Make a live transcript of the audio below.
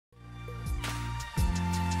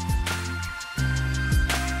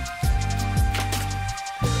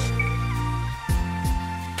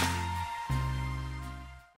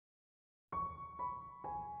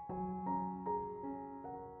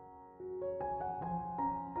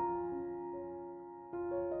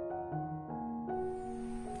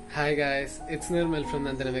Hi guys, it's Nirmal from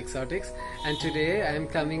Nandanamexotics, and today I am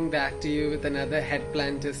coming back to you with another head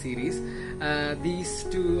planter series. These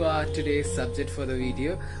two are today's subject for the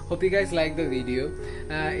video. Hope you guys like the video.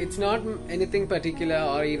 It's not anything particular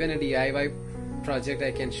or even a DIY project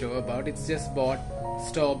I can show about. It's just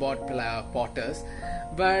store-bought potters.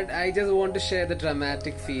 But I just want to share the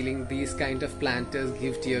dramatic feeling these kind of planters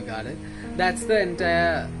give to your garden. That's the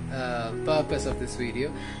entire purpose of this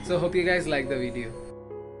video. So hope you guys like the video.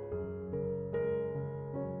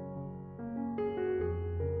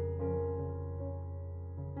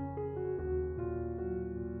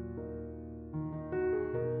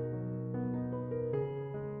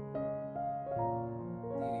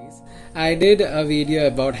 I did a video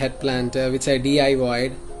about head planter which I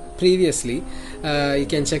DIY'd previously. You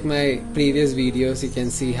can check my previous videos, you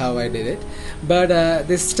can see how I did it. But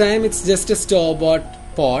this time it's just a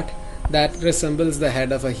store-bought pot that resembles the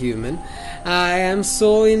head of a human. I am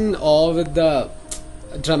so in awe with the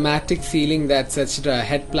dramatic feeling that such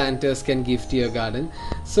head planters can give to your garden.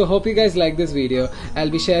 So hope you guys like this video. I'll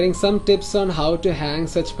be sharing some tips on how to hang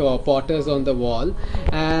such potters on the wall,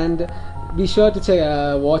 and be sure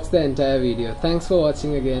to watch the entire video. Thanks for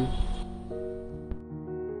watching again.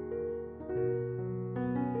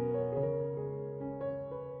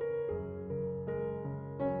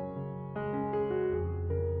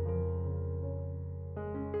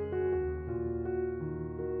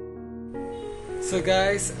 So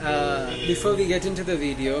guys, before we get into the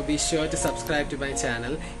video, be sure to subscribe to my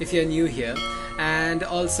channel if you're new here, and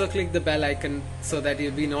also click the bell icon so that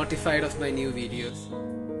you'll be notified of my new videos.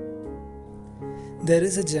 There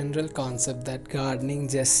is a general concept that gardening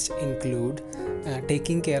just include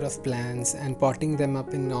taking care of plants and potting them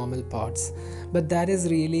up in normal pots, but that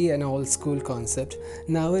is really an old school concept.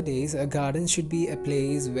 Nowadays, a garden should be a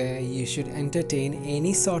place where you should entertain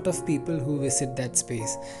any sort of people who visit that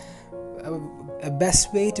space. A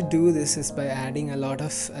best way to do this is by adding a lot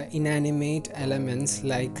of inanimate elements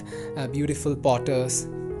like beautiful potters,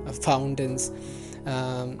 fountains,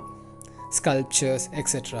 sculptures,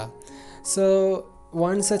 etc. So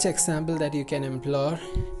one such example that you can employ,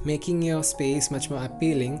 making your space much more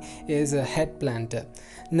appealing, is a head planter.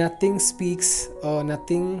 Nothing speaks or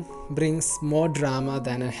nothing brings more drama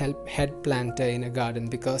than a head planter in a garden,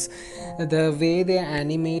 because the way they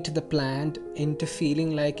animate the plant into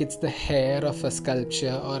feeling like it's the hair of a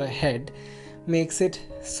sculpture or a head makes it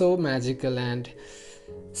so magical and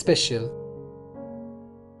special.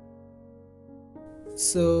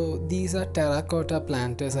 So these are terracotta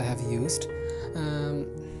planters I have used.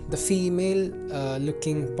 The female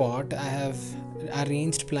looking pot, I have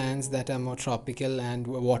arranged plants that are more tropical and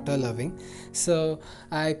water loving, so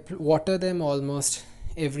I water them almost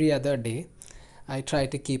every other day. I try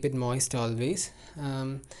to keep it moist always.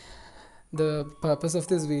 The purpose of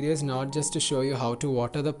this video is not just to show you how to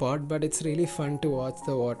water the pot, but it's really fun to watch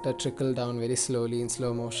the water trickle down very slowly in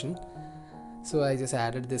slow motion. So I just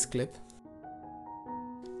added this clip.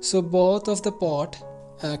 So both of the pot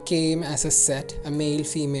came as a set, a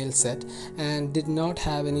male-female set, and did not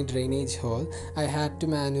have any drainage hole. I had to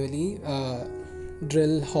manually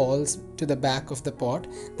drill holes to the back of the pot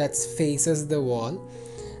that faces the wall.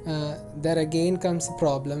 There again comes a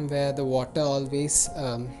problem where the water always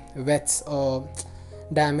wets or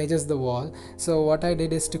damages the wall. So what I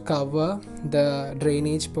did is to cover the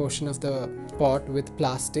drainage portion of the pot with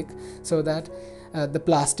plastic, so that the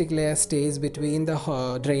plastic layer stays between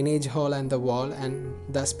the drainage hole and the wall, and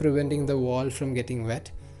thus preventing the wall from getting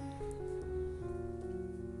wet.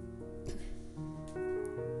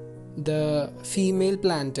 The female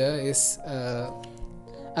planter is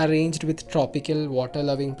arranged with tropical water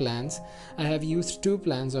loving plants. I have used 2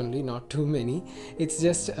 plants only, not too many. It's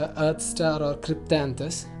just earth star or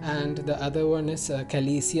cryptanthus, and the other one is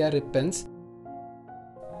Calesia ripens.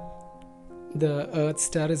 The earth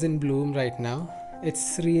star is in bloom right now.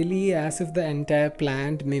 It's really as if the entire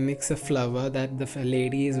plant mimics a flower that the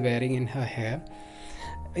lady is wearing in her hair.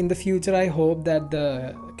 In the future, I hope that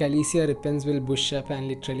the Calesia ripens will bush up and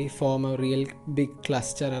literally form a real big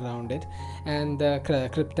cluster around it, and the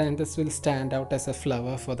cryptanthus will stand out as a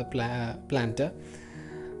flower for the planter.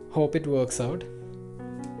 Hope it works out.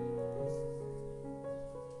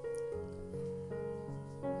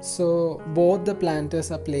 So both the planters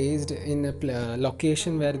are placed in a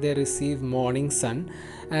location where they receive morning sun,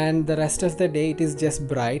 and the rest of the day it is just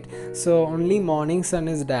bright. So only morning sun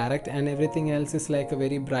is direct and everything else is like a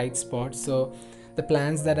very bright spot. So the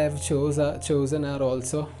plants that I've chosen are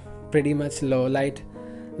also pretty much low light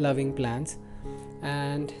loving plants,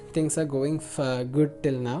 and things are going good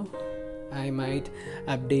till now. I might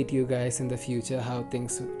update you guys in the future how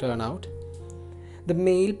things turn out. The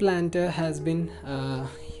male planter has been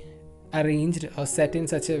arranged or set in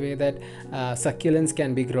such a way that succulents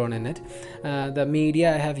can be grown in it. The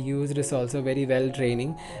media I have used is also very well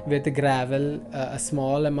draining with gravel, a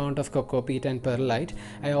small amount of coco peat and perlite.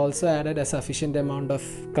 I also added a sufficient amount of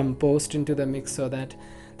compost into the mix so that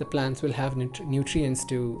the plants will have nutrients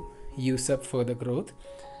to use up for the growth.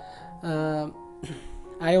 Uh,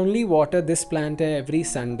 I only water this planter every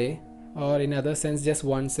Sunday, or in other sense just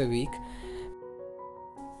once a week,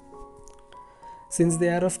 since they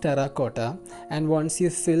are of terracotta, and once you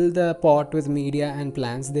fill the pot with media and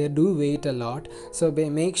plants, they do weight a lot. So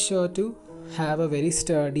make sure to have a very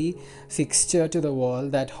sturdy fixture to the wall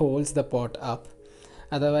that holds the pot up,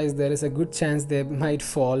 otherwise there is a good chance they might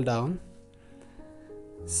fall down.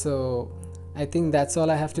 So I think that's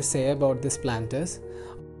all I have to say about these planters.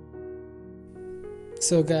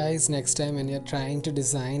 So guys, next time when you're trying to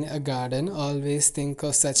design a garden, always think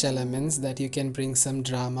of such elements that you can bring some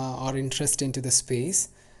drama or interest into the space.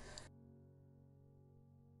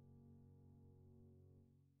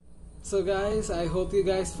 So guys, I hope you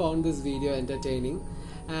guys found this video entertaining,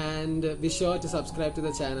 and be sure to subscribe to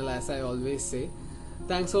the channel as I always say.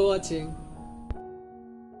 Thanks for watching.